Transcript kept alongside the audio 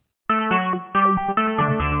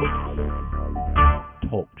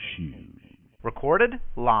recorded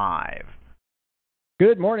live.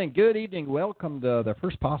 Good morning, good evening. Welcome to the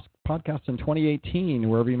first podcast in 2018,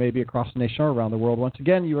 wherever you may be across the nation or around the world. Once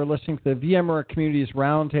again, you are listening to the VMware Community's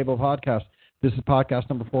Roundtable podcast. This is podcast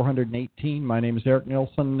number 418. My name is Eric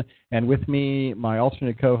Nilsson, and with me, my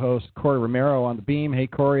alternate co-host, Corey Romero on the beam. Hey,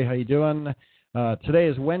 Corey, how you doing? Today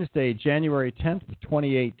is Wednesday, January 10th,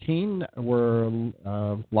 2018. We're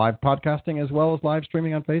live podcasting as well as live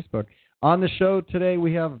streaming on Facebook. On the show today,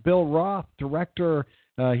 we have Bill Roth, director.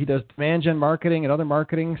 He does demand gen marketing and other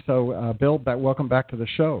marketing. So, Bill, welcome back to the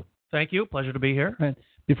show. Thank you. Pleasure to be here. Right.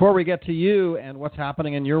 Before we get to you and what's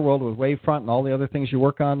happening in your world with Wavefront and all the other things you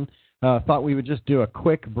work on, thought we would just do a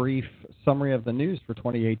quick, brief summary of the news for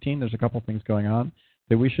 2018. There's a couple things going on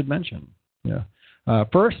that we should mention. Yeah.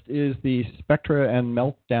 First is the Spectra and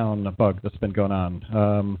Meltdown bug that's been going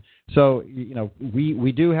on. So, you know,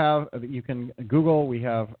 we do have, you can Google, we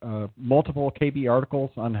have multiple KB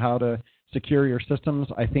articles on how to secure your systems.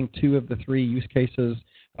 I think 2 of the 3 use cases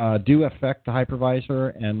do affect the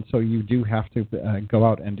hypervisor, and so you do have to go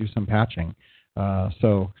out and do some patching.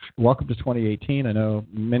 So welcome to 2018. I know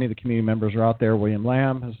many of the community members are out there. William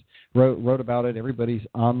Lamb has wrote about it. Everybody's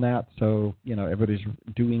on that, so, you know, everybody's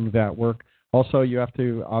doing that work. Also, you have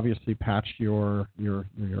to obviously patch your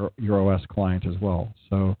OS client as well.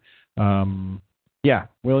 So, yeah,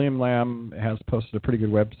 William Lamb has posted a pretty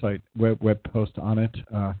good web post on it,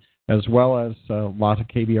 as well as lots of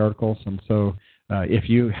KB articles. And so, if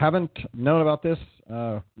you haven't known about this,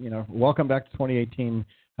 you know, welcome back to 2018.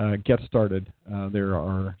 Get started. There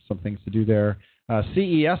are some things to do there.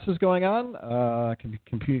 CES is going on,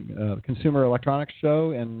 Consumer Electronics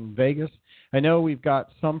Show in Vegas. I know we've got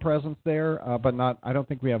some presence there, but not. I don't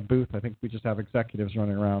think we have booth. I think we just have executives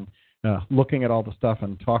running around looking at all the stuff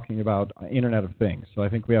and talking about Internet of Things. So I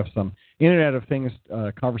think we have some Internet of Things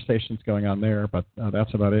conversations going on there, but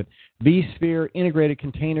that's about it. vSphere Integrated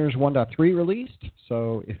Containers 1.3 released.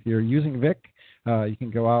 So if you're using VIC, you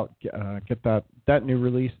can go out, get that new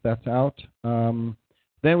release that's out.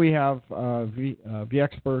 Then we have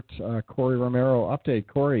vExpert Corey Romero update.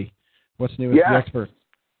 Corey, what's new with vExpert?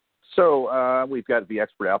 So we've got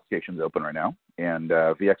vExpert applications open right now, and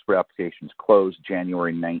vExpert applications close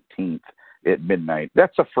January 19th at midnight.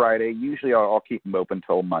 That's a Friday. Usually I'll keep them open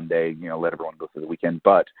until Monday, you know, let everyone go through the weekend.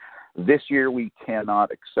 But this year we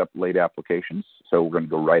cannot accept late applications, so we're going to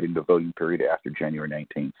go right into voting period after January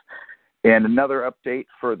 19th. And another update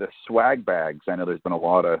for the swag bags. I know there's been a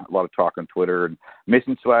lot of talk on Twitter and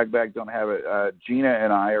missing swag bags, don't have it. Gina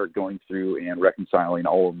and I are going through and reconciling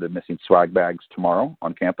all of the missing swag bags tomorrow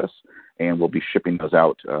on campus, and we'll be shipping those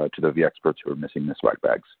out to the vExperts who are missing the swag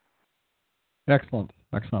bags. Excellent.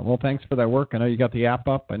 Well, thanks for that work. I know you got the app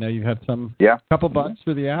up. I know you had couple bugs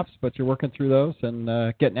for the apps, but you're working through those and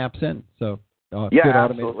getting apps in. So yeah,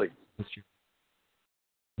 absolutely.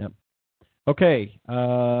 Yep. Okay,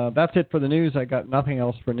 that's it for the news. I got nothing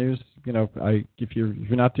else for news. You know, if you're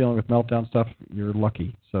not dealing with meltdown stuff, you're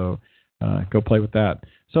lucky. So go play with that.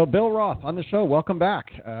 So Bill Roth on the show. Welcome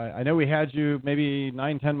back. I know we had you maybe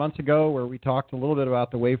 9-10 months ago where we talked a little bit about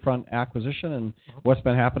the Wavefront acquisition and what's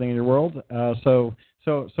been happening in your world. So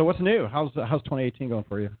what's new? How's 2018 going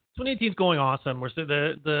for you? 2018 is going awesome. We're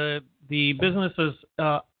the business is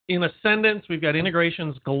in ascendance. We've got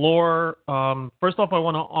integrations galore. First off, I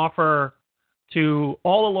want to offer to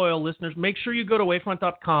all the loyal listeners, make sure you go to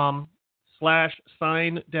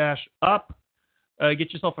wavefront.com/sign-up.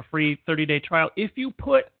 Get yourself a free 30-day trial. If you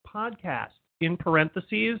put podcast in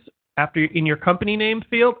parentheses in your company name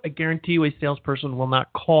field, I guarantee you a salesperson will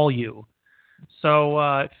not call you.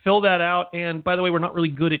 So fill that out. And by the way, we're not really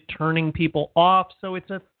good at turning people off, so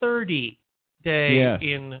it's a 30-day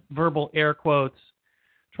in verbal air quotes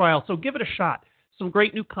trial. So give it a shot. Some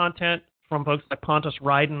great new content from folks like Pontus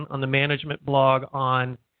Ryden on the management blog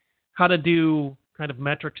on how to do kind of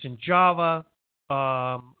metrics in Java.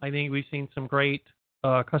 I think we've seen some great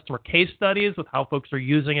customer case studies with how folks are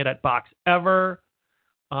using it at Box Ever.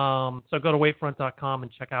 So go to wavefront.com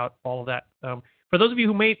and check out all of that. For those of you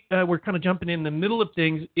who we're kind of jumping in the middle of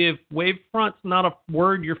things, if Wavefront's not a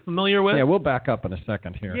word you're familiar with. Yeah, we'll back up in a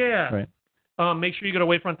second here. Yeah. Right. Make sure you go to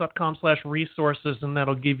wavefront.com/resources, and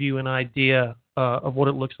that'll give you an idea of what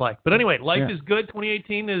it looks like. But anyway, life is good.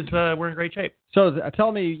 2018 is we're in great shape. So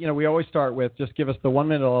tell me, you know, we always start with just give us the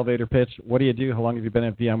 1-minute elevator pitch. What do you do? How long have you been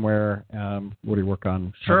at VMware? What do you work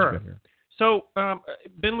on? Sure. So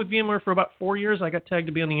been with VMware for about 4 years. I got tagged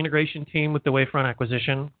to be on the integration team with the Wavefront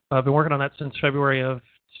acquisition. I've been working on that since February of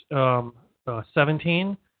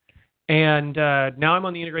 17. And now I'm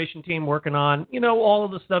on the integration team working on, you know, all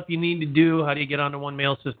of the stuff you need to do. How do you get onto one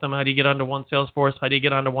mail system? How do you get onto one Salesforce? How do you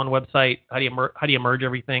get onto one website? How do you merge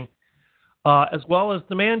everything? as well as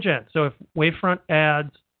demand gen. So if Wavefront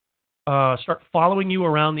ads start following you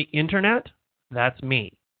around the internet, that's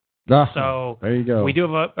me. So there you go. We do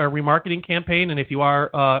have a remarketing campaign, and if you are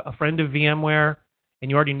a friend of VMware and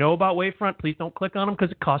you already know about Wavefront, please don't click on them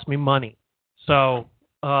because it costs me money. So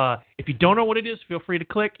if you don't know what it is, feel free to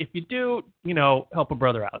click. If you do, help a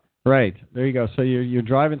brother out. Right. There you go. So you're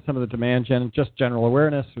driving some of the demand gen, just general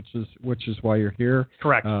awareness, which is why you're here.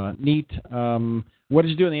 Correct. Neat. What did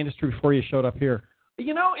you do in the industry before you showed up here?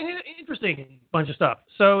 Interesting bunch of stuff.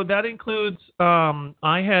 So that includes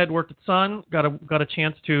I had worked at Sun, got a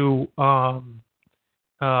chance to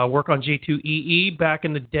work on J2EE back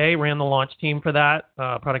in the day, ran the launch team for that,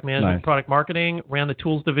 product management, Nice. Product marketing, ran the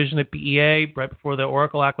tools division at BEA right before the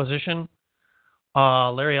Oracle acquisition.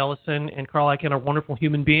 Larry Ellison and Carl Icahn are wonderful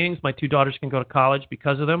human beings. My 2 daughters can go to college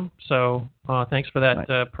because of them. So thanks for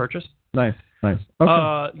that purchase. Nice. Okay.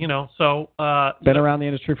 Been around the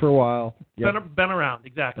industry for a while. Yep. Been around,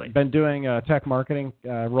 exactly. Been doing tech marketing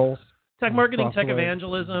roles. Tech marketing, tech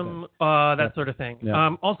evangelism, that sort of thing.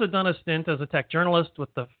 Yeah. Also done a stint as a tech journalist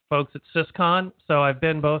with the folks at SysCon. So I've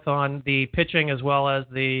been both on the pitching as well as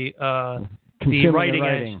the writing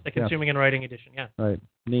edge, the consuming and writing edition. Yeah. Right.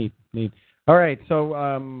 Neat. All right, so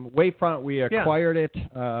Wavefront, we acquired it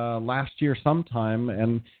last year sometime,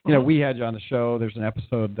 and we had you on the show. There's an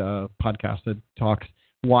episode podcast that talks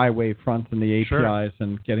why Wavefront and the APIs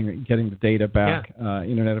and getting the data back,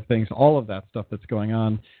 Internet of Things, all of that stuff that's going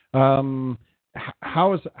on.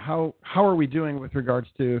 How are we doing with regards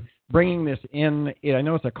to bringing this in? I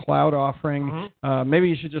know it's a cloud offering. Mm-hmm. Maybe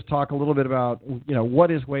you should just talk a little bit about what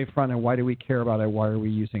is Wavefront and why do we care about it? Why are we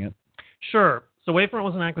using it? Sure. So Wavefront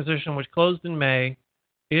was an acquisition which closed in May.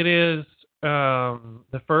 It is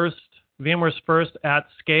VMware's first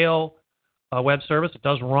at-scale web service. It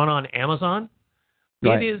does run on Amazon.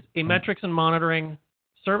 Right. It is a metrics and monitoring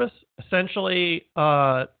service. Essentially,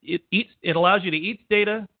 it allows you to eat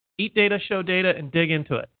data, show data, and dig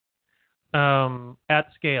into it at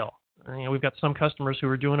scale. We've got some customers who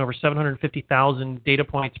are doing over 750,000 data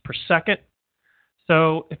points per second.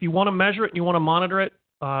 So if you want to measure it and you want to monitor it,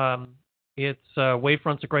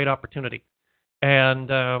 Wavefront's a great opportunity. And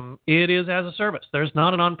it is as a service. There's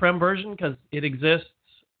not an on-prem version because it exists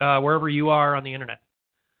wherever you are on the internet.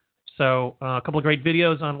 So a couple of great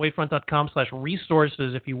videos on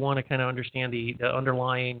wavefront.com/resources if you want to kind of understand the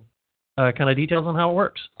underlying kind of details on how it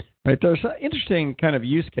works. Right. There's interesting kind of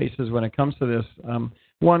use cases when it comes to this.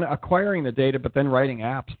 One, acquiring the data, but then writing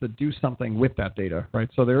apps that do something with that data, right?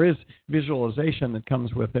 So there is visualization that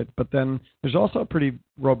comes with it, but then there's also a pretty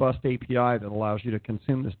robust API that allows you to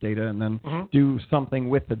consume this data and then do something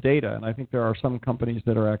with the data. And I think there are some companies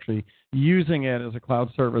that are actually using it as a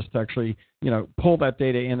cloud service to actually, pull that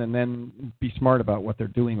data in and then be smart about what they're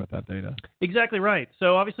doing with that data. Exactly right.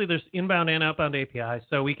 So obviously there's inbound and outbound APIs.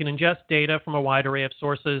 So we can ingest data from a wide array of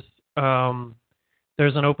sources.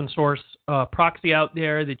 There's an open source proxy out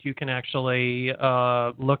there that you can actually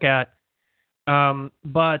look at.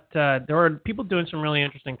 But there are people doing some really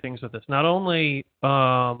interesting things with this. Not only,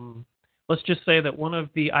 let's just say that one of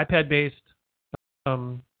the iPad-based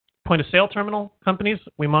point-of-sale terminal companies,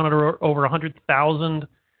 we monitor over 100,000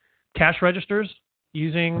 cash registers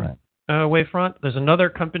using Wavefront. There's another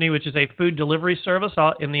company which is a food delivery service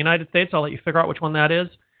in the United States. I'll let you figure out which one that is.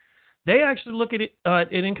 They actually look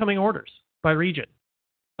at incoming orders by region.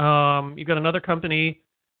 You've got another company,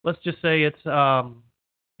 let's just say it's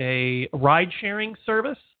a ride-sharing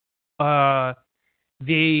service.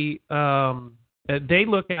 They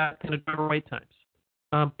look at kind of driver wait times.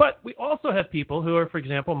 But we also have people who are, for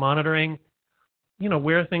example, monitoring,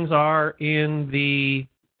 where things are in the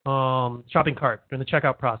shopping cart during the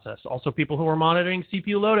checkout process. Also people who are monitoring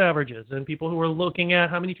CPU load averages and people who are looking at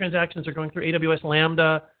how many transactions are going through AWS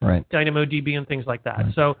Lambda, DynamoDB, and things like that.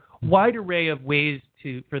 Right. So wide array of ways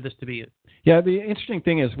for this to be used. Yeah, the interesting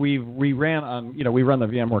thing is we ran on, we run the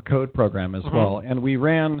VMware Code program as well, and we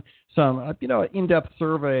ran some, in-depth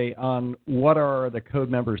survey on what are the code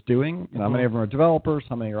members doing. How many of them are developers,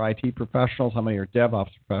 how many are IT professionals, how many are DevOps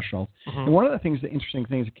professionals. And one of the interesting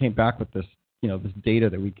things that came back with this, this data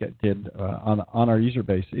that we did on our user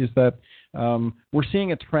base is that we're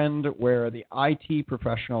seeing a trend where the IT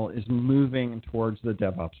professional is moving towards the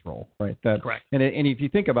DevOps role, right? Correct. And if you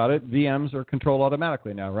think about it, VMs are controlled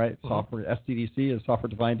automatically now, right? Software, SDDC is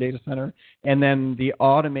software-defined data center, and then the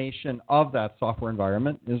automation of that software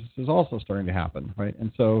environment is also starting to happen, right?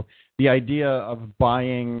 And so the idea of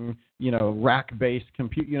buying, rack-based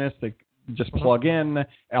compute units that just plug in,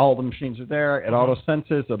 all the machines are there, it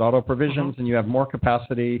auto-senses, it auto-provisions, and you have more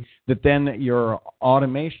capacity that then your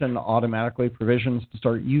automation automatically provisions to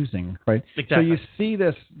start using, right? Exactly. So you see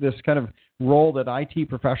this kind of role that IT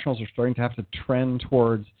professionals are starting to have to trend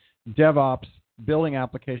towards DevOps, building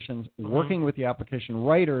applications, working with the application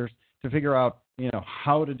writers to figure out,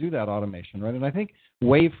 how to do that automation, right? And I think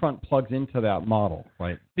Wavefront plugs into that model,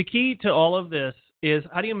 right? The key to all of this is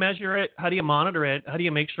how do you measure it? How do you monitor it? How do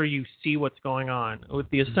you make sure you see what's going on? With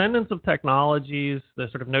the ascendance of technologies, the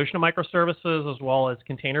sort of notion of microservices as well as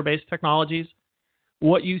container-based technologies,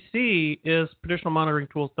 what you see is traditional monitoring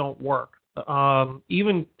tools don't work,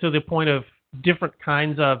 even to the point of different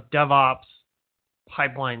kinds of DevOps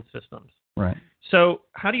pipeline systems. Right. So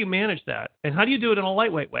how do you manage that? And how do you do it in a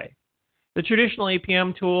lightweight way? The traditional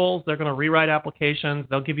APM tools, they're going to rewrite applications.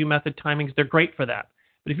 They'll give you method timings. They're great for that.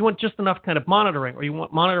 But if you want just enough kind of monitoring, or you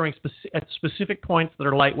want monitoring at specific points that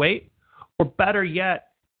are lightweight, or better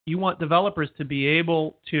yet, you want developers to be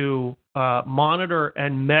able to monitor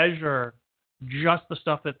and measure just the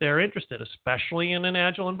stuff that they're interested, especially in an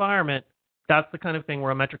agile environment, that's the kind of thing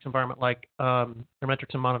where a metrics environment like a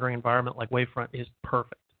metrics and monitoring environment like Wavefront is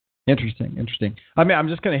perfect. Interesting. I mean, I'm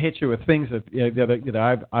just going to hit you with things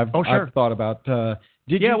that I've thought about.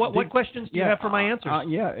 What questions do you have for my answers?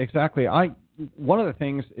 Yeah, exactly. One of the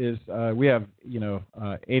things is we have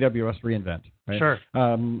AWS reInvent. Right? Sure.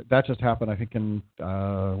 That just happened, I think, in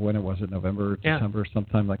when it was it November, December,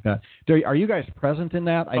 sometime like that. Are you guys present in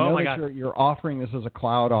that? I know that you're offering this as a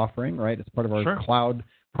cloud offering, right? It's part of our cloud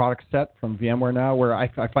product set from VMware now, where I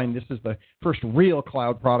find this is the first real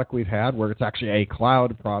cloud product we've had, where it's actually a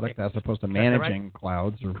cloud product as opposed to managing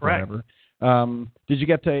clouds or whatever. Did you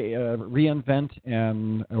get to reInvent,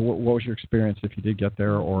 and what was your experience if you did get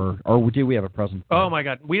there, or did we have a presence? Oh my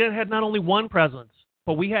God, we had not only one presence,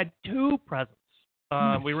 but we had two presences.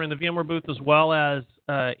 We were in the VMware booth as well as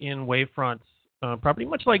in Wavefront's property,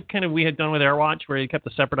 much like kind of we had done with AirWatch, where you kept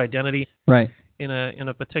a separate identity. Right. In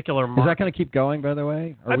a particular market. Is that going to keep going, by the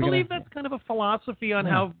way? I believe that's kind of a philosophy on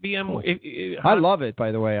how VM... I love it,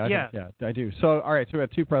 by the way. I do. So, all right, so we have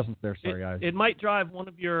two presents there. Sorry, guys. It might drive one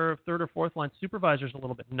of your third or fourth line supervisors a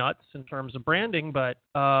little bit nuts in terms of branding, but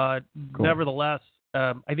nevertheless,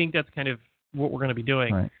 I think that's kind of what we're going to be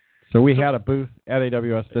doing. Right. So we had a booth at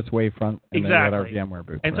AWS that's Wavefront, and then we had our VMware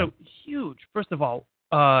booth. And so huge. First of all,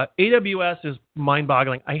 AWS is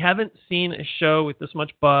mind-boggling. I haven't seen a show with this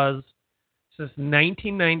much buzz since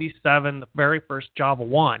 1997, the very first Java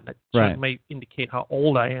 1. That may indicate how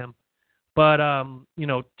old I am. But,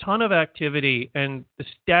 ton of activity and the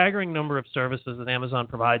staggering number of services that Amazon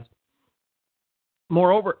provides.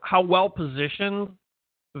 Moreover, how well-positioned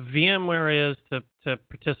VMware is to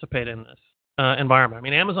participate in this environment. I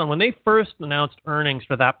mean, Amazon, when they first announced earnings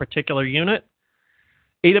for that particular unit,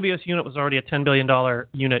 AWS unit was already a $10 billion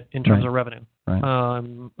unit in terms of revenue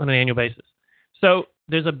on an annual basis. So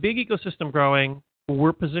there's a big ecosystem growing.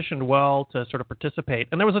 We're positioned well to sort of participate.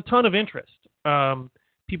 And there was a ton of interest.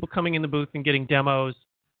 People coming in the booth and getting demos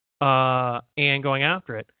and going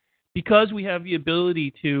after it. Because we have the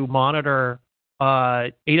ability to monitor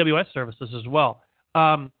AWS services as well.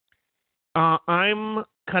 I'm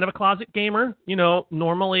kind of a closet gamer.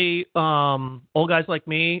 Normally old guys like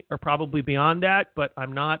me are probably beyond that, but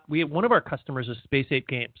I'm not. One of our customers is Space Ape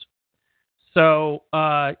Games. So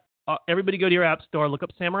everybody go to your app store, look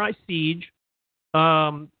up Samurai Siege.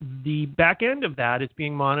 The back end of that is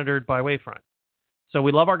being monitored by Wavefront. So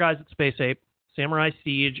we love our guys at Space Ape, Samurai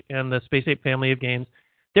Siege, and the Space Ape family of games.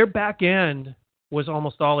 Their back end was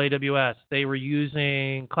almost all AWS. They were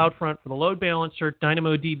using CloudFront for the load balancer,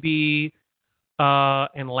 DynamoDB,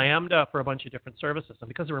 and Lambda for a bunch of different services. And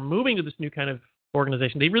because they were moving to this new kind of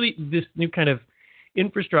organization, this new kind of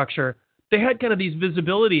infrastructure, they had kind of these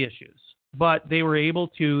visibility issues. But they were able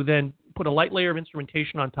to then put a light layer of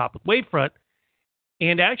instrumentation on top of Wavefront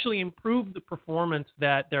and actually improve the performance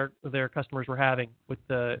that their customers were having with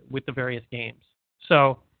the various games.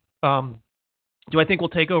 So, do I think we'll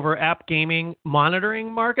take over app gaming monitoring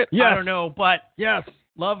market? Yes. I don't know, but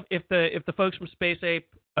love if the folks from Space Ape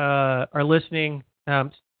are listening.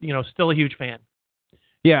 Still a huge fan.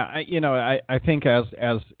 Yeah, I think as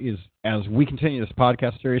we continue this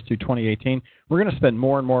podcast series through 2018, we're going to spend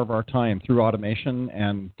more and more of our time through automation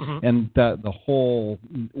and the whole,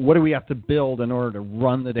 what do we have to build in order to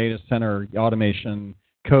run the data center, automation,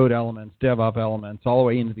 code elements, DevOps elements, all the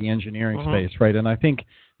way into the engineering space, right? And I think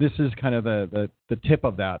this is kind of the tip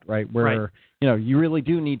of that, right? Where you really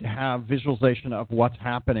do need to have visualization of what's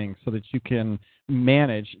happening so that you can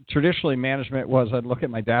manage. Traditionally, management was I'd look at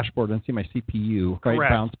my dashboard and see my CPU, right,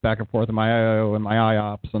 bounce back and forth, and my IO and my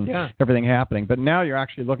IOPS and everything happening. But now you're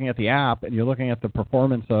actually looking at the app and you're looking at the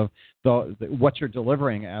performance of what you're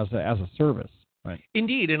delivering as a service. Right.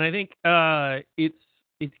 Indeed, and I think it's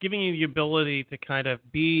giving you the ability to kind of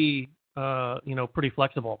be pretty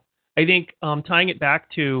flexible. I think tying it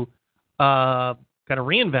back to kind of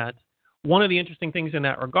reInvent, one of the interesting things in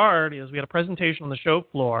that regard is we had a presentation on the show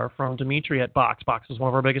floor from Dimitri at Box. Box is one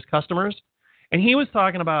of our biggest customers. And he was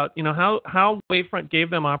talking about how Wavefront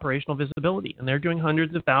gave them operational visibility. And they're doing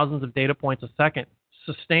hundreds of thousands of data points a second,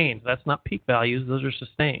 sustained. That's not peak values. Those are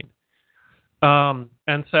sustained. And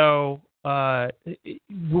so we're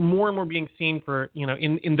more and more being seen for,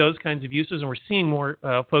 in those kinds of uses. And we're seeing more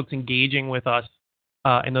folks engaging with us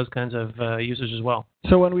in those kinds of uses as well.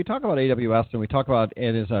 So when we talk about AWS and we talk about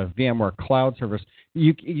it as a VMware cloud service,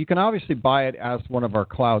 you can obviously buy it as one of our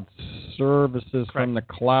cloud services from the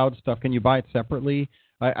cloud stuff. Can you buy it separately?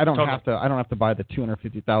 I don't have to buy the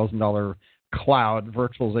 $250,000 cloud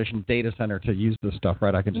virtualization data center to use this stuff,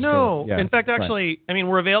 right? I can just in fact, actually, I mean,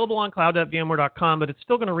 we're available on cloud.vmware.com, but it's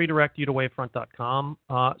still going to redirect you to wavefront.com.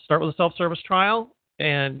 Start with a self-service trial,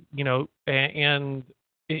 and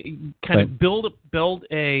kind of build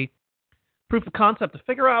a proof of concept to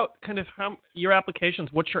figure out kind of how your applications,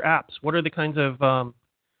 what's your apps, what are the kinds of what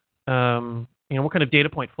kind of data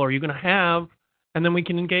point flow are you going to have, and then we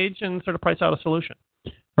can engage and sort of price out a solution.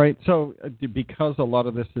 Right. So because a lot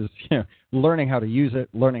of this is learning how to use it,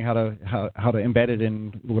 learning how to embed it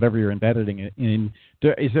in whatever you're embedding it in.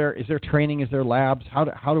 Is there training? Is there labs? How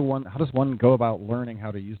does one go about learning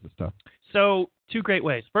how to use this stuff? So two great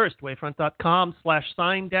ways. First,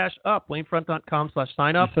 wavefront.com/sign-up.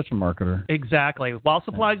 Wavefront.com/sign-up. You're such a marketer. Exactly. While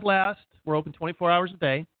supplies last, we're open 24 hours a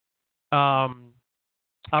day.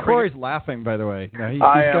 Corey's laughing, by the way.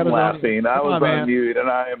 I am laughing. I was on mute, and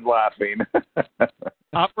I am laughing.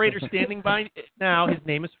 Operator standing by now. His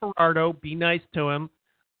name is Gerardo. Be nice to him.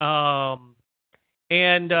 Try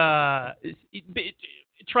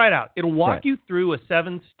it out. It'll walk you through a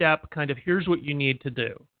 7-step kind of here's what you need to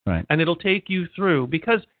do. Right. And it'll take you through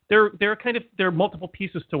because there are multiple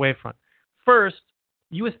pieces to Wavefront. First,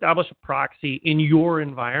 you establish a proxy in your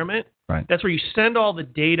environment. Right. That's where you send all the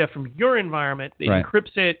data from your environment. It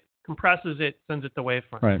encrypts it, compresses it, sends it to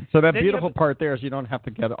Wavefront. Right. So that beautiful part there is you don't have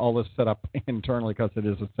to get all this set up internally because it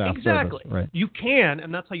is a SaaS service. Right. You can,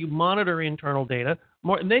 and that's how you monitor internal data.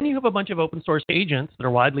 And then you have a bunch of open source agents that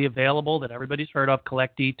are widely available that everybody's heard of: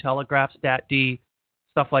 CollectD, Telegraph, StatD,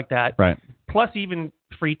 stuff like that. Right. Plus even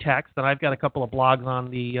free text. And I've got a couple of blogs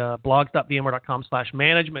on the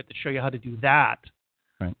blogs.vmware.com/management that show you how to do that.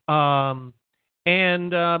 Right.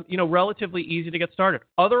 Relatively easy to get started.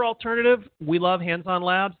 Other alternative, we love hands-on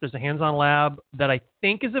labs. There's a hands-on lab that I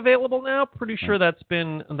think is available now. Pretty sure that's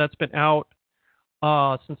been out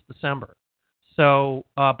since December. So,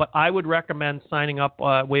 but I would recommend signing up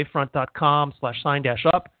at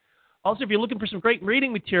wavefront.com/sign-up. Also, if you're looking for some great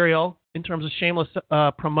reading material in terms of shameless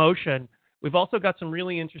promotion, we've also got some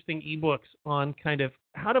really interesting ebooks on kind of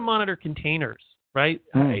how to monitor containers, right?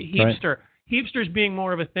 Heapster. Heapster's being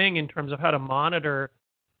more of a thing in terms of how to monitor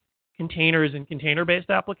containers and container-based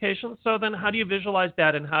applications. So then how do you visualize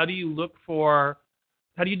that, and how do you do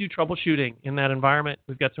troubleshooting in that environment?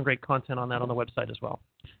 We've got some great content on that on the website as well.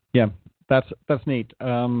 Yeah, that's neat.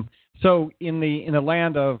 So in the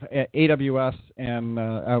land of AWS, and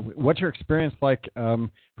what's your experience like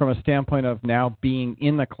from a standpoint of now being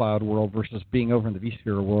in the cloud world versus being over in the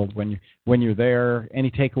vSphere world when you're there? Any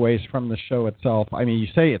takeaways from the show itself? I mean, you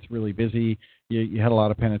say it's really busy. You had a lot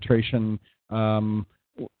of penetration.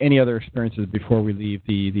 Any other experiences before we leave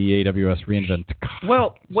the AWS reInvent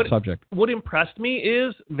subject? What impressed me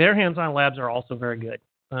is their hands-on labs are also very good.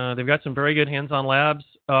 They've got some very good hands-on labs.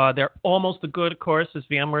 They're almost as good, of course, as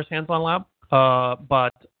VMware's hands-on lab.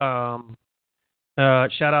 But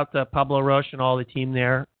shout out to Pablo Roche and all the team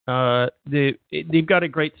there. They've got a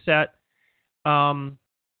great set.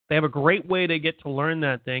 They have a great way to get to learn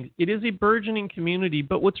that thing. It is a burgeoning community,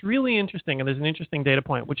 but what's really interesting, and there's an interesting data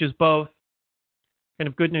point, which is both kind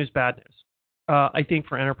of good news, bad news, I think,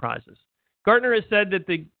 for enterprises. Gartner has said that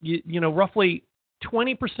roughly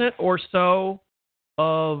 20% or so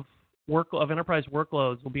of enterprise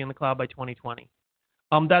workloads will be in the cloud by 2020.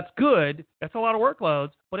 That's good. That's a lot of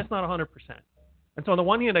workloads, but it's not 100%. And so on the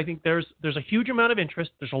one hand, I think there's a huge amount of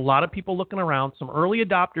interest. There's a lot of people looking around, some early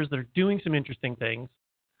adopters that are doing some interesting things.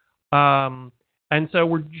 And so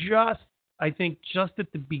we're just at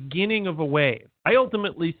the beginning of a wave. I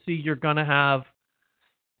ultimately see you're going to have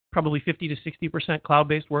probably 50 to 60%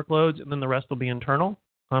 cloud-based workloads, and then the rest will be internal,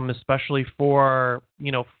 especially for,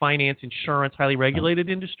 finance, insurance, highly regulated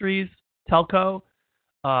industries, telco,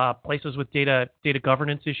 places with data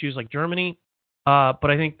governance issues like Germany. But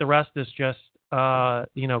I think the rest is just,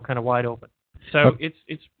 kind of wide open. So it's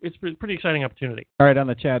a pretty exciting opportunity. All right, on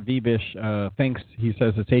the chat, VBish thinks, he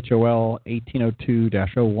says it's HOL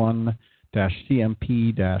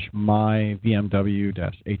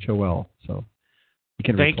 1802-01-CMP-my-VMW-HOL. So you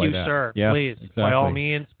can Thank replay you, that. sir. Yeah, please, exactly. by all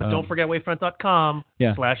means. But don't forget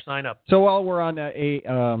wavefront.com/sign up. So while we're on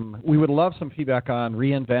we would love some feedback on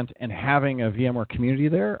reInvent and having a VMware community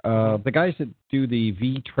there. The guys that do the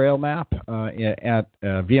vTrail map at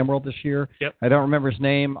VMworld this year, yep. I don't remember his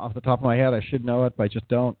name off the top of my head. I should know it, but I just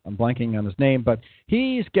don't. I'm blanking on his name. But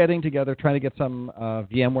he's getting together, trying to get some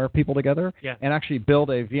VMware people together and actually build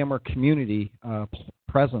a VMware community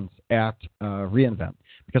presence at reInvent.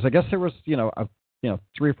 Because I guess there was,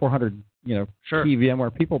 300 or 400, sure. key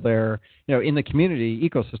VMware people there, in the community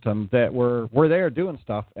ecosystem that were there doing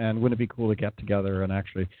stuff. And wouldn't it be cool to get together and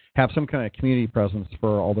actually have some kind of community presence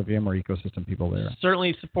for all the VMware ecosystem people there?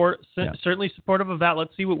 Certainly supportive of that.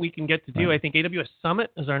 Let's see what we can get to do. Right. I think AWS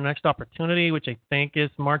Summit is our next opportunity, which I think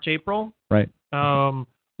is March, April. Right.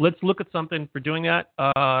 Let's look at something for doing that.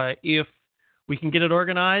 If we can get it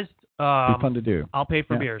organized, be fun to do. I'll pay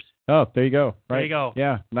for beers. Oh, there you go. Right. There you go.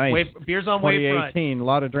 Yeah, nice. Beers on 2018, Wavefront. A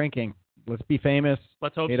lot of drinking. Let's be famous.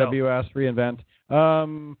 Let's hope AWS, so. reInvent.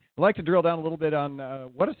 I'd like to drill down a little bit on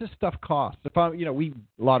what does this stuff cost? If a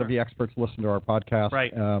lot of the experts listen to our podcast.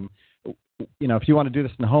 Right. If you want to do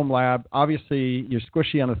this in the home lab, obviously you're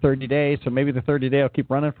squishy on the 30 days, so maybe the 30 day will keep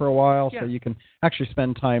running for a while, so you can actually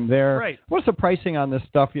spend time there. Right. What's the pricing on this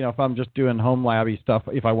stuff? If I'm just doing home labby stuff,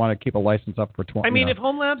 if I want to keep a license up for 20. If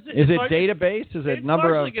home labs is it database? Is it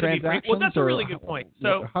number of transactions? Well, that's a really good point.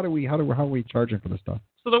 So how are we charging for this stuff?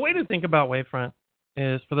 So the way to think about Wavefront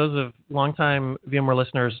is, for those of longtime VMware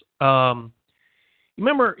listeners, you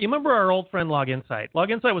remember our old friend LogInsight.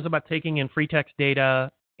 LogInsight was about taking in free text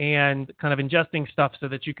data and kind of ingesting stuff so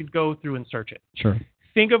that you could go through and search it. Sure.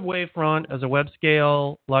 Think of Wavefront as a web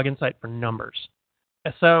scale LogInsight for numbers.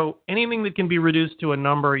 So anything that can be reduced to a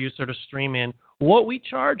number, you sort of stream in. What we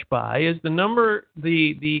charge by is the number,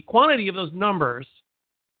 the quantity of those numbers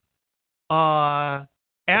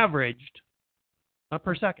averaged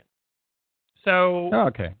per second. So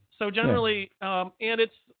So generally, and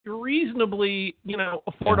it's reasonably,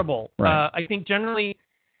 affordable. Yeah. Right. I think generally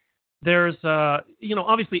there's,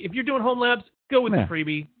 obviously, if you're doing home labs, go with the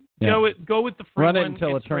freebie. Yeah. Go with the free one. Run it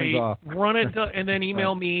until it turns off. Run it and then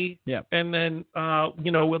email me. Yeah. And then,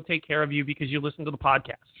 we'll take care of you because you listen to the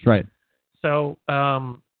podcast. Right. So,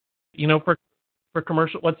 for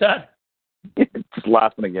commercial, what's that? Just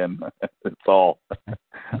laughing again. It's all.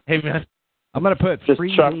 Hey, man. I'm going to put just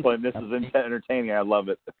free. chuckling. This is entertaining. I love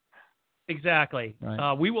it. Exactly.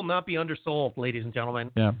 Right. We will not be undersold, ladies and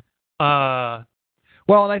gentlemen. Yeah.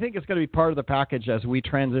 Well, and I think it's going to be part of the package as we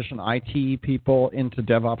transition IT people into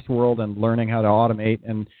DevOps world and learning how to automate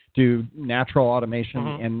and do natural automation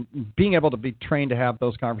and being able to be trained to have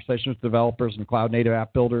those conversations with developers and cloud native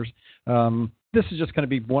app builders. This is just going to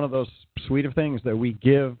be one of those suite of things that we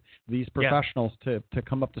give these professionals to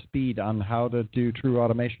come up to speed on how to do true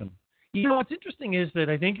automation. What's interesting is that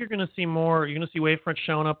I think you're going to see Wavefront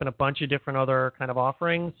showing up in a bunch of different other kind of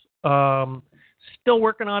offerings. Still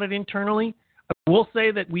working on it internally. I will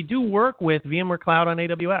say that we do work with VMware Cloud on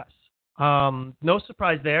AWS. No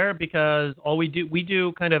surprise there, because we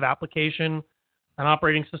do kind of application and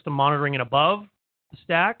operating system monitoring and above the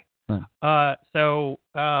stack. So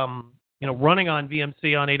running on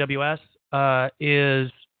VMC on AWS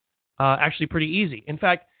is actually pretty easy. In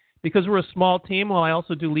fact, because we're a small team, while I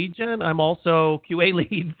also do lead gen, I'm also QA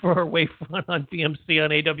lead for Wavefront on VMC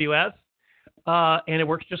on AWS, and it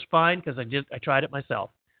works just fine because I tried it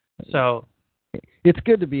myself. So it's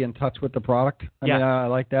good to be in touch with the product. I mean, I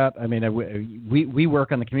like that. I mean, we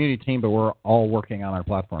work on the community team, but we're all working on our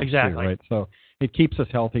platform. Exactly. Too, right? So it keeps us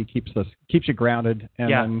healthy, keeps you grounded,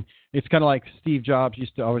 and then it's kind of like Steve Jobs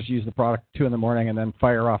used to always use the product 2 a.m. and then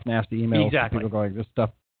fire off nasty emails. Exactly. To people going, this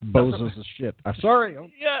stuff bozos as shit. I'm sorry.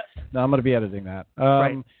 No, I'm going to be editing that.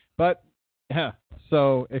 Right. But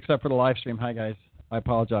so except for the live stream, hi guys, I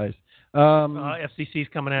apologize. FCC's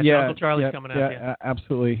coming at you. Uncle Charlie's coming at you. Yeah,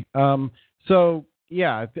 absolutely. So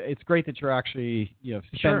it's great that you're actually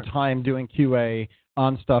spend time doing QA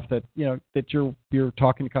on stuff that that you're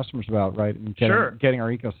talking to customers about, right? And getting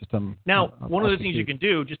our ecosystem. Now, one of the things you can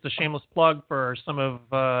do, just a shameless plug for some of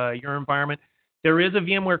your environment, there is a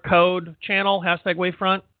VMware Code channel,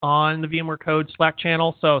 #Wavefront, on the VMware Code Slack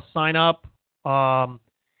channel. So sign up.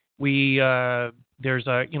 We There's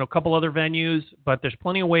a couple other venues, but there's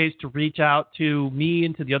plenty of ways to reach out to me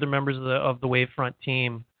and to the other members of the Wavefront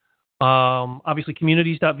team. Obviously,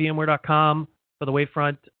 communities.vmware.com for the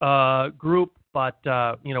Wavefront group, but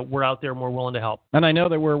we're out there and we're willing to help. And I know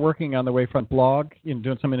that we're working on the Wavefront blog,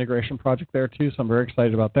 doing some integration project there too, so I'm very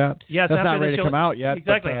excited about that. Yes, that's not ready to come out yet.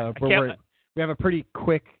 Exactly. But, we have a pretty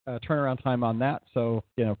quick turnaround time on that, so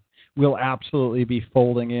we'll absolutely be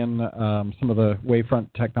folding in some of the Wavefront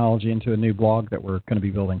technology into a new blog that we're going to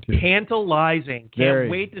be building too. Tantalizing. Can't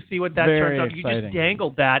wait to see what that turns out. Exciting. You just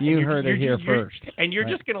dangled that. You heard it here first. And you're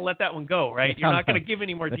just going to let that one go, right? You're not going to give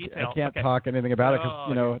any more details. I can't talk anything about it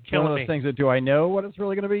because, it's one of those things that, do I know what it's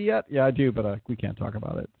really going to be yet? Yeah, I do, but we can't talk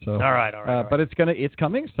about it. So, all right. But it's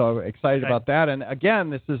coming, so excited about that. And again,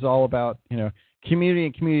 this is all about, community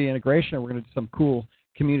and community integration. We're going to do some cool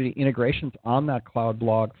community integrations on that cloud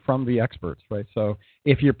blog from the experts, right? So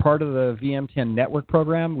if you're part of the VM10 network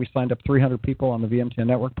program, we signed up 300 people on the VM10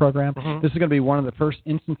 network program. Mm-hmm. This is going to be one of the first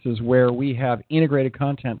instances where we have integrated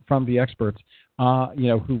content from the experts. You're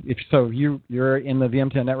in the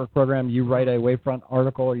VM10 network program, you write a Wavefront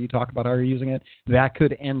article or you talk about how you're using it, that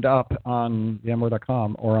could end up on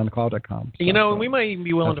VMware.com or on cloud.com. And we might even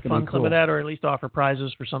be willing to fund some of that, or at least offer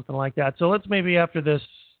prizes for something like that. So let's maybe after this,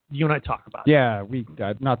 you and I talk about it. Yeah,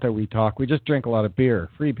 not that we talk. We just drink a lot of beer,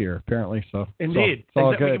 free beer, apparently. So indeed, it's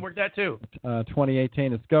all good. We can work that too.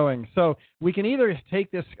 2018 is going. So we can either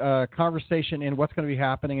take this conversation in what's going to be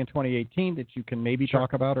happening in 2018 that you can maybe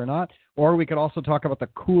talk about or not, or we could also talk about the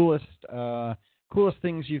coolest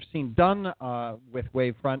things you've seen done with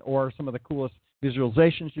Wavefront, or some of the coolest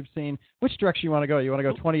visualizations you've seen. Which direction you want to go? You want to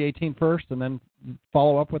go 2018 first and then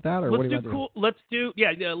follow up with that, or what do you want to do? Let's do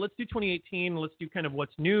 2018. Let's do kind of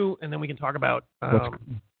what's new, and then we can talk about kind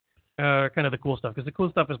of the cool stuff, because the cool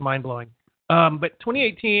stuff is mind blowing. But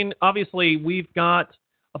 2018, obviously, we've got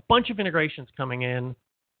a bunch of integrations coming in.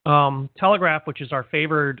 Telegraph, which is our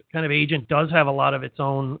favored kind of agent, does have a lot of its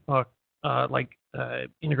own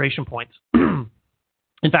integration points.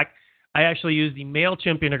 In fact, I actually use the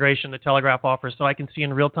MailChimp integration that Telegraph offers, so I can see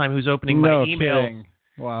in real time who's opening my email. Kidding.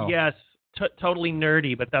 Wow. Yes, totally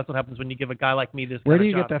nerdy, but that's what happens when you give a guy like me this Where kind do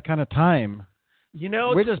you of job. get that kind of time?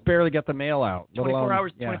 We just barely get the mail out. 24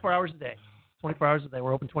 hours. Yeah. 24 hours a day. 24 hours a day.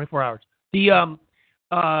 We're open 24 hours. The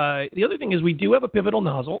other thing is we do have a pivotal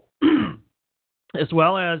nozzle, as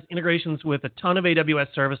well as integrations with a ton of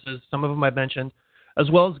AWS services. Some of them I've mentioned,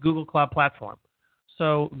 as well as Google Cloud Platform.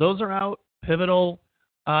 So those are out. Pivotal.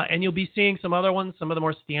 And you'll be seeing some other ones, some of the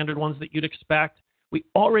more standard ones that you'd expect. We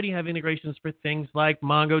already have integrations for things like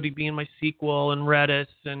MongoDB and MySQL and Redis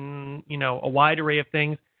and, a wide array of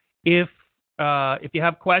things. If you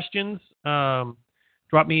have questions,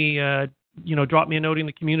 drop me a note in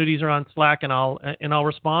the communities or on Slack, and I'll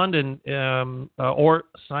respond, and or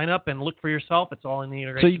sign up and look for yourself. It's all in the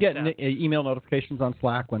integration. So you get email notifications on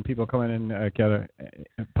Slack when people come in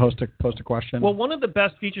and post a question. Well, one of the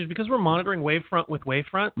best features, because we're monitoring Wavefront with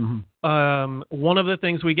Wavefront, one of the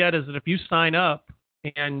things we get is that if you sign up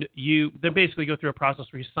and they basically go through a process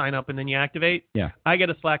where you sign up and then you activate. Yeah. I get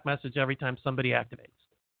a Slack message every time somebody activates.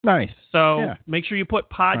 Nice. So make sure you put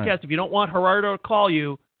podcast. Right. If you don't want Gerardo to call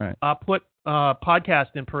you, put podcast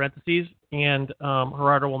in parentheses, and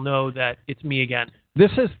Gerardo will know that it's me again. This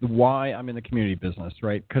is why I'm in the community business,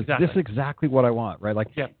 right? Because this is exactly what I want, right? Like,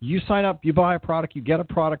 you sign up, you buy a product, you get a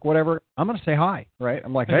product, whatever. I'm going to say hi, right?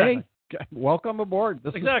 I'm like, hey, welcome aboard.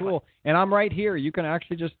 This is cool. And I'm right here. You can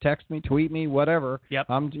actually just text me, tweet me, whatever. Yep.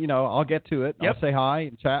 I'll get to it. I'll say hi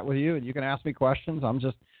and chat with you, and you can ask me questions. I'm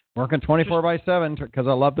just working 24/7 because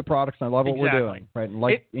I love the products and I love what we're doing, right? And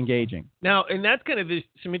engaging. Now, and that's kind of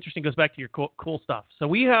some interesting, goes back to your cool stuff. So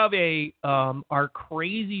we have our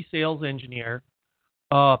crazy sales engineer,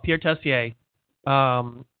 Pierre Tessier,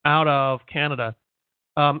 out of Canada,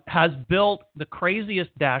 has built the craziest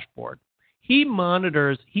dashboard. He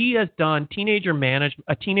has done a teenager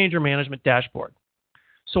management dashboard.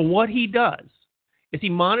 So what he does is he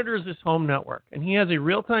monitors his home network, and he has a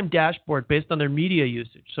real-time dashboard based on their media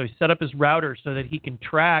usage. So he set up his router so that he can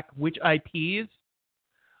track which IPs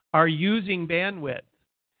are using bandwidth.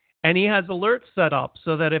 And he has alerts set up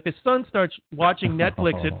so that if his son starts watching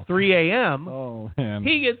Netflix at 3 a.m.,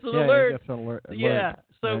 he gets an alert. He gets an alert. Yeah.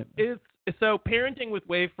 So so parenting with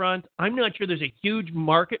Wavefront, I'm not sure there's a huge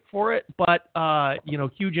market for it, but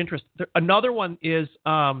huge interest. Another one is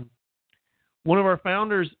one of our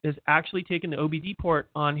founders has actually taken the OBD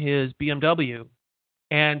port on his BMW,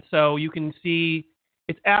 and so you can see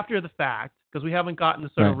it's after the fact because we haven't gotten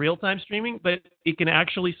the sort of real-time streaming, but it can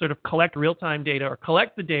actually sort of collect real-time data or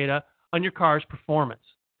collect the data on your car's performance.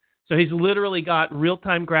 So he's literally got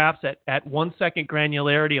real-time graphs at 1 second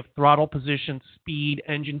granularity of throttle position, speed,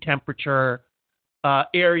 engine temperature,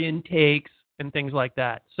 air intakes, and things like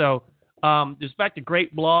that. So there's in fact a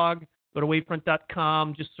great blog. Go to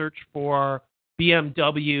wavefront.com, just search for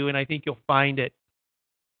BMW, and I think you'll find it.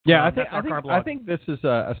 Yeah, I think this is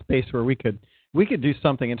a space where we could do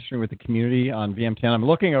something interesting with the community on VM10. I'm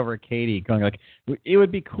looking over at Katie, going like, it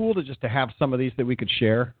would be cool to have some of these that we could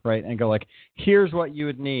share, right? And go like, here's what you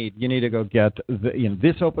would need. You need to go get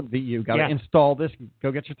this open. You got to install this.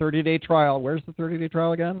 Go get your 30-day trial. Where's the 30-day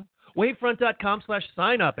trial again?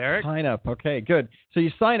 Wavefront.com/sign-up, Eric. Sign up. Okay, good. So you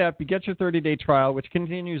sign up, you get your 30-day trial, which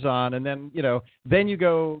continues on, and then then you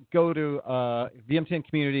go to VM10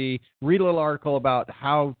 community, read a little article about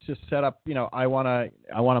how to set up. I want to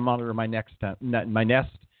monitor my Nest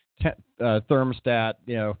thermostat.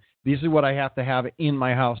 These are what I have to have in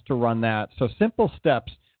my house to run that. So simple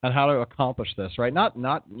steps on how to accomplish this, right? Not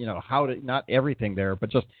everything there, but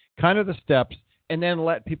just kind of the steps. And then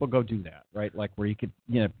let people go do that, right? Like where you could,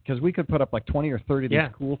 because we could put up like 20 or 30 of these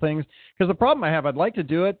cool things. Because the problem I have, I'd like to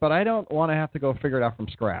do it, but I don't want to have to go figure it out from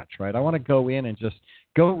scratch, right? I want to go in and just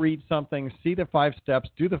go read something, see the 5 steps,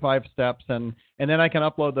 do the 5 steps, and then I can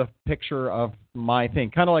upload the picture of my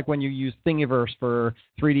thing. Kind of like when you use Thingiverse for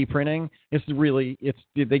 3D printing. They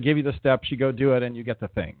give you the steps, you go do it, and you get the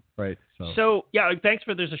thing, right? So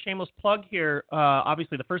there's a shameless plug here.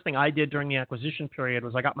 Obviously, the first thing I did during the acquisition period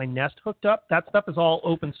was I got my Nest hooked up. That stuff is all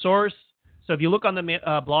open source. So if you look on the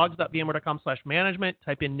blogs.vmware.com/management,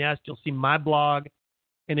 type in Nest, you'll see my blog.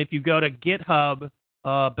 And if you go to GitHub,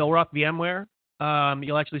 Bill Roth VMware,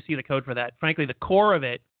 you'll actually see the code for that. Frankly, the core of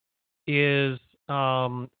it is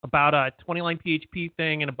about a 20-line PHP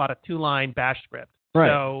thing and about a 2-line bash script. Right.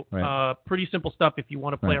 So pretty simple stuff if you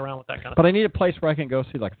want to play around with that kind of But stuff. I need a place where I can go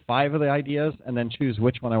see like 5 of the ideas and then choose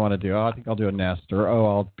which one I want to do. I think I'll do a Nest, or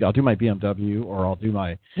I'll do my BMW, or I'll do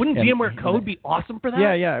my... Wouldn't VMware Code be awesome for that?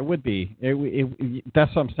 Yeah, it would be.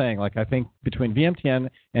 That's what I'm saying. Like I think between VM10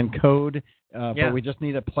 and Code, but we just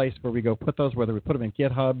need a place where we go put those, whether we put them in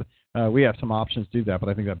GitHub. We have some options to do that, but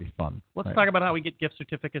I think that'd be fun. Let's talk about how we get gift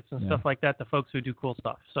certificates and stuff like that to folks who do cool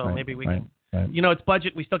stuff. So maybe we can... Right. It's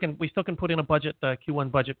budget. We still can put in a budget,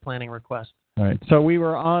 Q1 budget planning request. All right. So we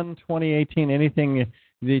were on 2018. Anything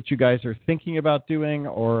that you guys are thinking about doing,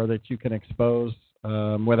 or that you can expose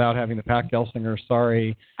without having to pack Gelsinger?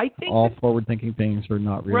 Sorry, I think all forward-thinking things are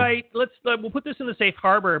not real. Right. We'll put this in the safe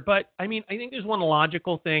harbor. But I think there's one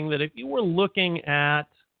logical thing that if you were looking at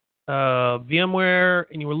VMware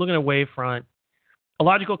and you were looking at Wavefront, a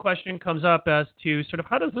logical question comes up as to sort of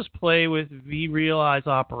how does this play with vRealize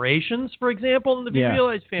operations, for example, in the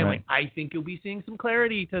vRealize family. Right. I think you'll be seeing some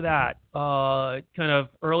clarity to that kind of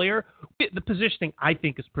earlier. The positioning, I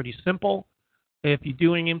think, is pretty simple. If you're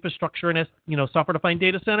doing infrastructure in a software-defined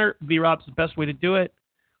data center, VROP's the best way to do it.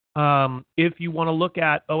 If you want to look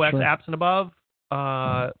at OS apps and above,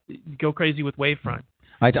 go crazy with Wavefront.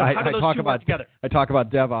 I talk about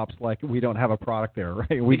DevOps like we don't have a product there,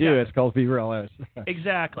 right? We do. It's called vRealize.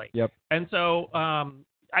 Exactly. Yep. And so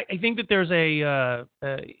I think that there's I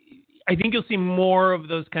think you'll see more of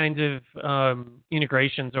those kinds of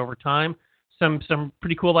integrations over time. Some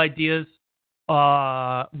pretty cool ideas,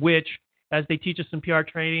 which, as they teach us in PR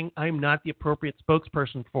training, I'm not the appropriate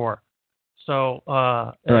spokesperson for. So,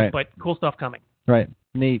 but cool stuff coming. Right.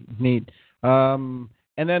 Neat. And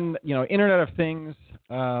then Internet of Things.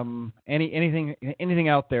 Anything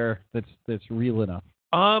out there that's real enough?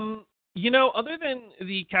 Other than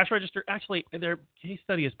the cash register, actually, their case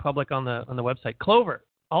study is public on the website. Clover's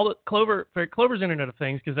Internet of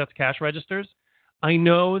Things, because that's cash registers. I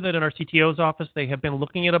know that in our CTO's office they have been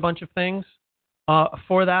looking at a bunch of things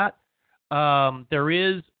for that. There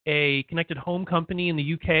is a connected home company in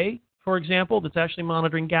the UK, for example, that's actually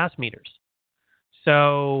monitoring gas meters.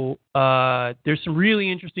 So there's some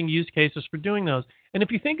really interesting use cases for doing those. And if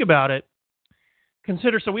you think about it,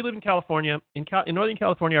 consider, so we live in California. In Northern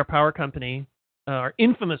California, our power company, our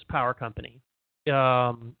infamous power company,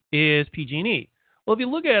 is PG&E. Well, if you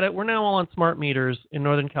look at it, we're now all on smart meters in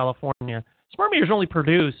Northern California. Smart meters only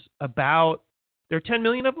produce about, there are 10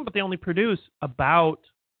 million of them, but they only produce about,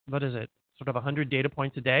 sort of 100 data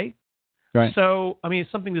points a day. Right. So, it's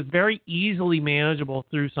something that's very easily manageable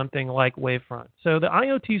through something like Wavefront. So the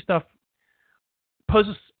IoT stuff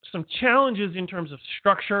poses some challenges in terms of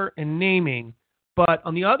structure and naming, but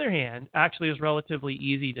on the other hand, actually is relatively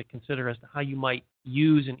easy to consider as to how you might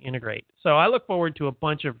use and integrate. So I look forward to a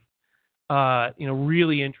bunch of,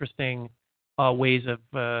 really interesting ways of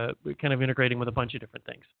kind of integrating with a bunch of different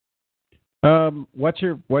things. What's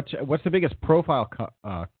the biggest profile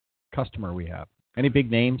customer we have? Any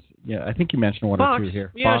big names? Yeah, I think you mentioned one Box. or two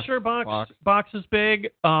here. Yeah, Box, sure. Box is big.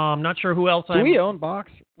 Not sure who else. Do we own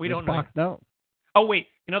Box? We don't Box? know. No. Oh wait.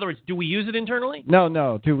 In other words, do we use it internally?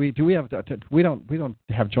 No. Do we have? We don't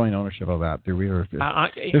have joint ownership of that, do we? Or,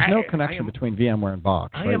 there's no connection between VMware and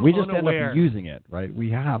Box, right? We just end up using it, right?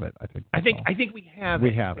 We have it, I think. I think we have it.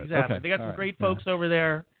 We have it. Exactly. Okay. They got some great folks over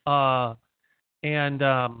there. But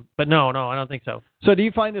no, I don't think so. So do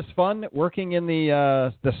you find this fun working in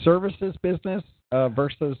the services business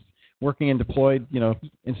versus working in deployed,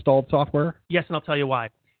 installed software? Yes, and I'll tell you why.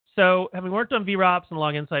 So having worked on VROPS and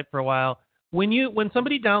Log Insight for a while, when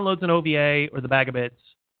somebody downloads an OVA or the bag of bits,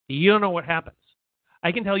 you don't know what happens.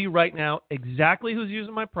 I can tell you right now exactly who's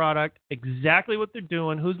using my product, exactly what they're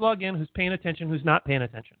doing, who's logged in, who's paying attention, who's not paying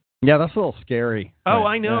attention. Yeah, that's a little scary. Oh,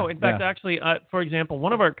 right. I know. Yeah, in fact, actually, for example,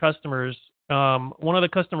 one of the customers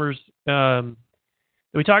that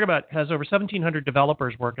we talk about has over 1,700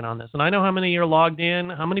 developers working on this. And I know how many are logged in,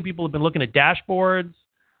 how many people have been looking at dashboards.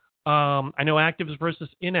 I know actives versus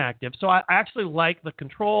inactive. So I actually like the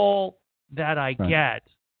control that I get.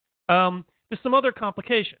 There's some other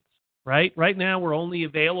complications, right? Right now, we're only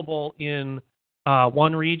available in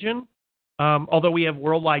one region. Although we have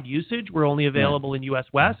worldwide usage, we're only available in U.S.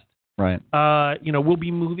 West. Right. We'll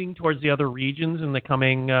be moving towards the other regions in the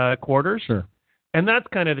coming quarters. Sure. And that's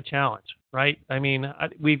kind of the challenge, right? I mean,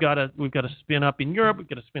 we've got to spin up in Europe. We've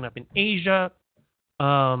got to spin up in Asia.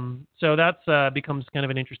 So that's becomes kind of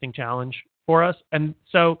an interesting challenge for us. And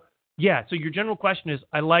so, yeah. So your general question is,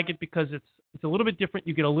 I like it because it's a little bit different.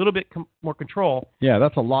 You get a little bit more control. Yeah,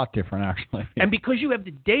 that's a lot different, actually. And because you have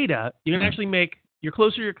the data, you can actually you're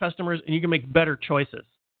closer to your customers, and you can make better choices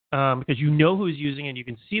because you know who's using it. You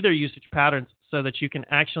can see their usage patterns so that you can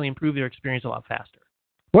actually improve their experience a lot faster.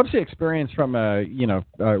 What's the experience from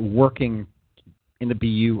working in the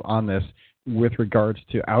BU on this with regards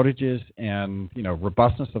to outages and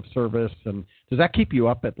robustness of service? And does that keep you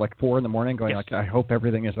up at like 4 a.m. going Yes. like, I hope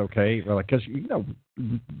everything is okay? Or because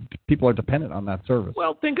people are dependent on that service.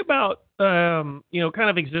 Well, think about kind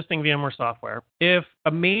of existing VMware software. If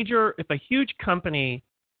a huge company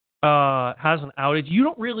has an outage, you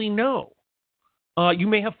don't really know. You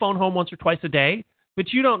may have phone home once or twice a day,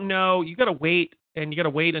 but you don't know. You got to wait. And you got to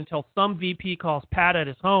wait until some VP calls Pat at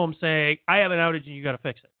his home saying, I have an outage and you got to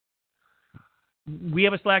fix it. We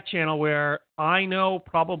have a Slack channel where I know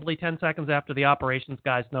probably 10 seconds after the operations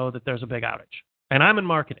guys know that there's a big outage. And I'm in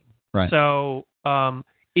marketing. Right. So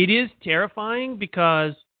it is terrifying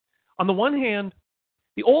because on the one hand,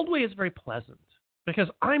 the old way is very pleasant because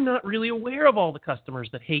I'm not really aware of all the customers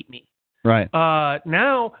that hate me. Right.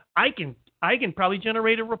 Now I can probably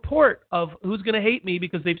generate a report of who's going to hate me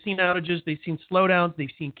because they've seen outages, they've seen slowdowns, they've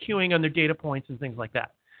seen queuing on their data points and things like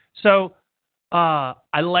that. So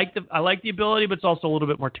I like the ability, but it's also a little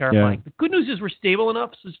bit more terrifying. Yeah. The good news is we're stable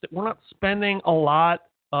enough so that we're not spending a lot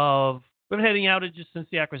of. We haven't had any outages since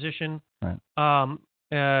the acquisition, right.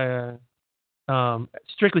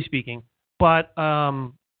 Strictly speaking. But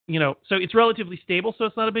so it's relatively stable, so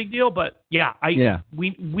it's not a big deal. But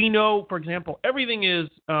we know, for example, everything is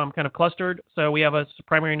kind of clustered. So we have a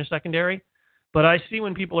primary and a secondary. But I see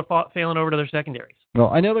when people are failing over to their secondaries. Well,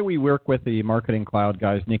 I know that we work with the marketing cloud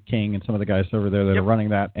guys, Nick King, and some of the guys over there that are running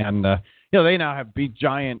that, and they now have big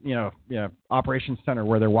giant operations center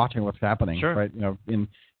where they're watching what's happening. Sure. Right.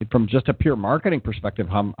 From just a pure marketing perspective,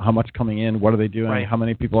 how much coming in, what are they doing, right. How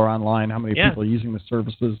many people are online, how many people are using the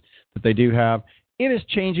services that they do have. It is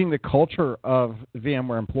changing the culture of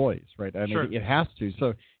VMware employees, right? I mean, It has to.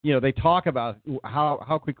 So, they talk about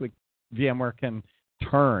how quickly VMware can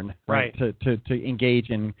turn right. to engage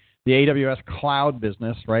in the AWS cloud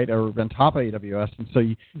business, right, or on top of AWS. And so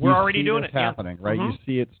we're already doing it happening, right? Mm-hmm. You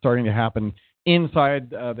see it starting to happen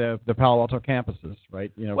inside the Palo Alto campuses,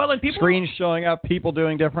 right? And people screens showing up, people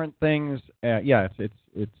doing different things.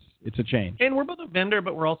 It's a change. And we're both a vendor,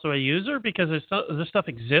 but we're also a user because this stuff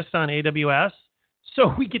exists on AWS.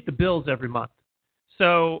 So we get the bills every month.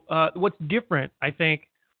 So what's different, I think,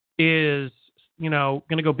 is, going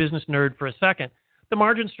to go business nerd for a second. The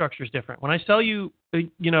margin structure is different. When I sell you, if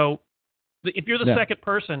you're the second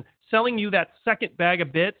person, selling you that second bag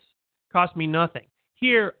of bits costs me nothing.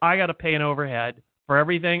 Here, I got to pay an overhead for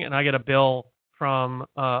everything, and I get a bill from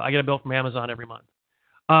Amazon every month.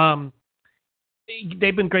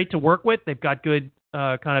 They've been great to work with. They've got good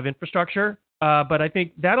kind of infrastructure. But I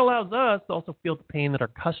think that allows us to also feel the pain that our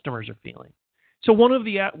customers are feeling. So one of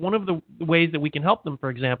the ways that we can help them, for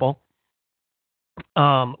example,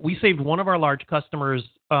 we saved one of our large customers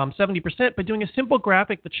 70% by doing a simple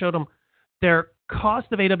graphic that showed them their cost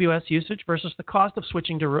of AWS usage versus the cost of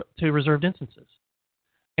switching to reserved instances.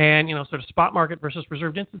 and sort of spot market versus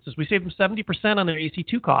reserved instances. We saved them 70% on their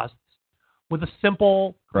EC2 costs with a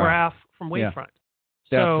simple graph from Wavefront.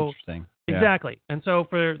 That's So interesting. exactly, and so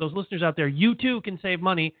for those listeners out there, you too can save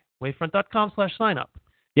money. Wavefront.com/signup.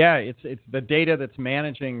 Yeah, it's the data that's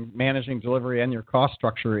managing delivery and your cost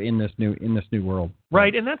structure in this new world.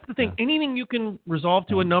 Right, and that's the thing. Yeah. Anything you can resolve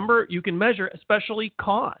to a number, you can measure, especially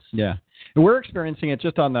cost. Yeah, and we're experiencing it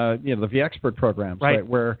just on the the vExpert programs, right?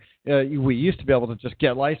 Where we used to be able to just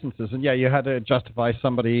get licenses, and you had to justify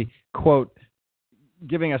somebody quote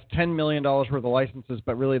giving us $10 million worth of licenses,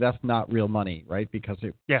 but really that's not real money, right? Because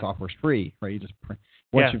software's free, right? You just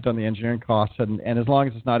once you've done the engineering costs, and as long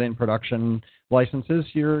as it's not in production licenses,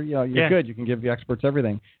 you're good. You can give the experts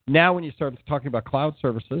everything. Now, when you start talking about cloud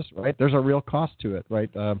services, right? There's a real cost to it, right?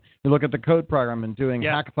 You look at the code program and doing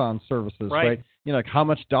hackathon services, right? Like how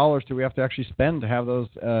much dollars do we have to actually spend to have those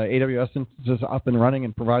AWS instances up and running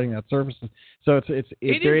and providing that services? So it's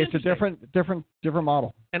a different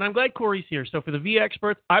model. And I'm glad Corey's here. So for the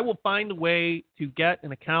vExperts, I will find a way to get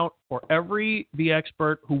an account for every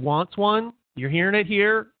vExpert who wants one. You're hearing it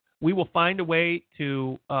here. We will find a way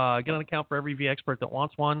to get an account for every vExpert that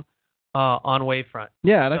wants one on Wavefront.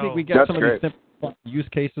 Yeah, and I think we get some of these simple use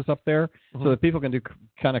cases up there so that people can do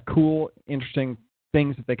kind of cool, interesting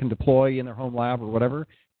things that they can deploy in their home lab or whatever.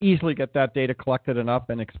 Easily get that data collected and up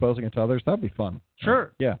and exposing it to others. That'd be fun.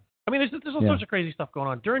 Sure. Yeah. I mean, there's all sorts of crazy stuff going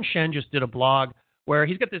on. Duran Shen just did a blog where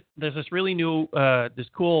he's got there's this really new, this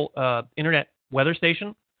cool internet weather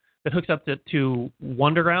station that hooks up to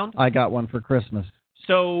Wonderground. I got one for Christmas.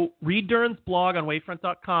 So read Duran's blog on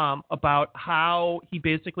Wavefront.com about how he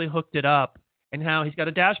basically hooked it up and how he's got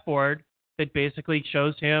a dashboard that basically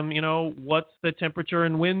shows him, what's the temperature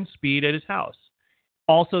and wind speed at his house.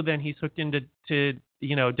 Also, then he's hooked into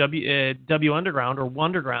W Underground or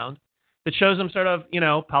Wonderground that shows him sort of,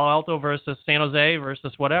 Palo Alto versus San Jose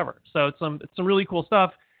versus whatever. So it's some really cool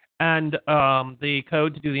stuff. And the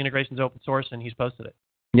code to do the integration is open source, and he's posted it.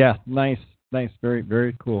 Yeah, nice. Very,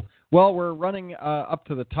 very cool. Well, we're running up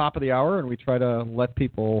to the top of the hour, and we try to let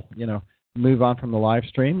people, move on from the live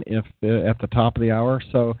stream if at the top of the hour.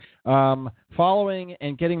 So following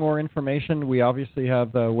and getting more information, we obviously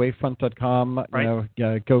have the wavefront.com.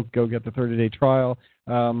 Go get the 30-day trial.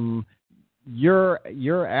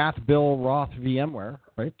 You're at Bill Roth VMware,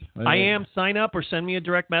 right? I am. Sign up or send me a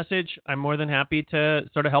direct message. I'm more than happy to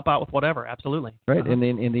sort of help out with whatever. Absolutely. Right. In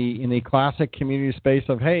the classic community space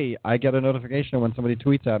of, hey, I get a notification when somebody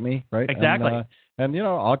tweets at me, right? Exactly. And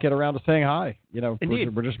I'll get around to saying hi.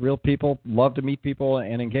 Indeed. We're just real people. Love to meet people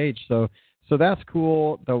and engage. So that's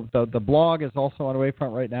cool. The blog is also on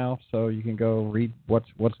Wavefront right now, so you can go read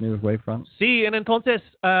what's new with Wavefront. Sí, en entonces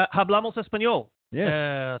hablamos español.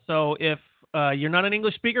 Yeah. So if you're not an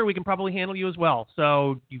English speaker, we can probably handle you as well.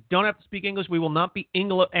 So you don't have to speak English. We will not be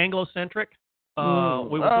Anglo-centric. We will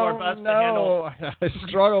do our best to handle. I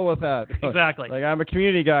struggle with that. Exactly. Like I'm a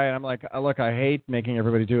community guy, and I'm like, look, I hate making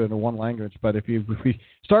everybody do it in one language. But if we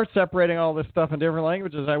start separating all this stuff in different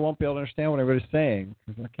languages, I won't be able to understand what everybody's saying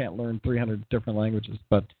because I can't learn 300 different languages.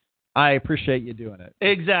 But I appreciate you doing it.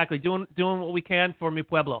 Exactly, doing what we can for mi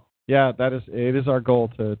pueblo. Yeah, it is our goal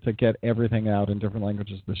to get everything out in different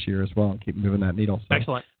languages this year as well and keep moving that needle. So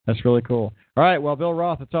excellent. That's really cool. All right, well, Bill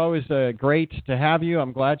Roth, it's always great to have you.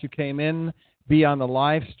 I'm glad you came in, be on the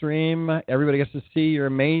live stream. Everybody gets to see your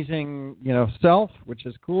amazing, self, which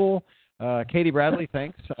is cool. Katie Bradley,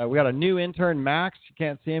 thanks. We got a new intern, Max. You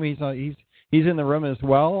can't see him. He's in the room as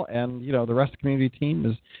well, and the rest of the community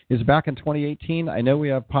team is back in 2018. I know we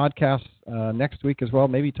have podcasts next week as well.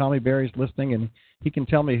 Maybe Tommy Berry's listening, and he can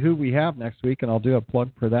tell me who we have next week, and I'll do a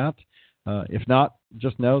plug for that. If not,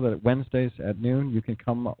 just know that Wednesdays at noon you can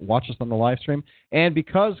come watch us on the live stream. And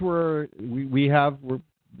because we have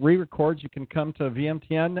re-records, you can come to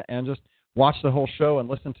VMTN and just watch the whole show and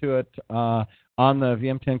listen to it on the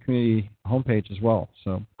VMTN community homepage as well.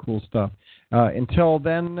 So cool stuff. Until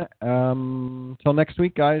then, until next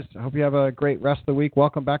week, guys, I hope you have a great rest of the week.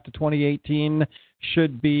 Welcome back to 2018.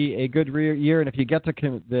 Should be a good year. And if you get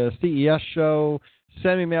to the CES show,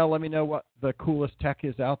 send me a mail. Let me know what the coolest tech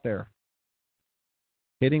is out there.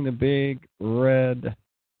 Hitting the big red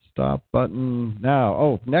stop button now.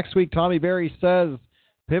 Oh, next week, Tommy Berry says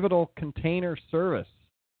Pivotal Container Service.